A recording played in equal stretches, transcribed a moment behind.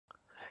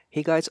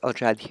Hey guys,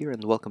 Aljad here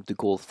and welcome to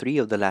Goal 3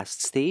 of the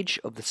last stage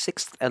of the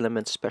 6th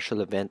Element special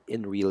event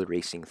in Real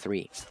Racing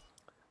 3.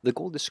 The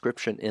goal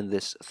description in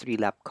this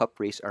 3-lap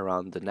cup race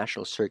around the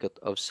National Circuit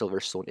of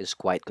Silverstone is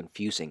quite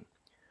confusing.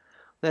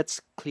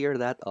 Let's clear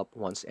that up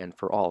once and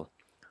for all.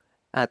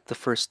 At the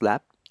first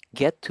lap,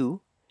 get to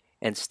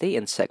and stay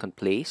in second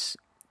place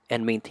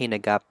and maintain a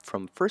gap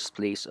from first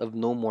place of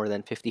no more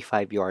than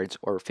 55 yards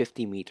or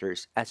 50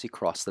 meters as you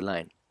cross the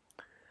line.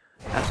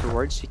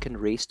 Afterwards, you can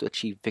race to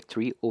achieve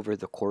victory over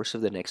the course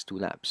of the next 2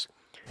 laps.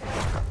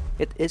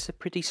 It is a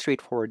pretty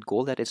straightforward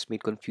goal that is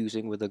made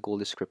confusing with the goal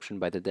description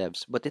by the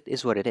devs, but it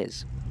is what it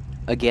is.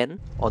 Again,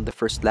 on the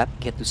first lap,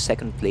 get to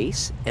second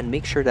place and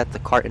make sure that the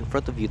car in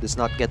front of you does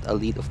not get a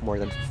lead of more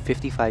than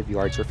 55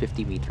 yards or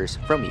 50 meters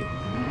from you.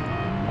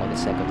 On the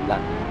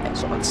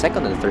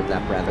second and third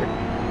lap rather,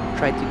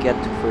 try to get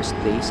to first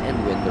place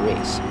and win the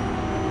race.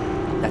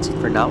 That's it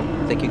for now.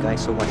 Thank you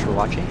guys so much for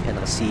watching, and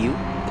I'll see you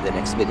in the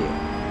next video.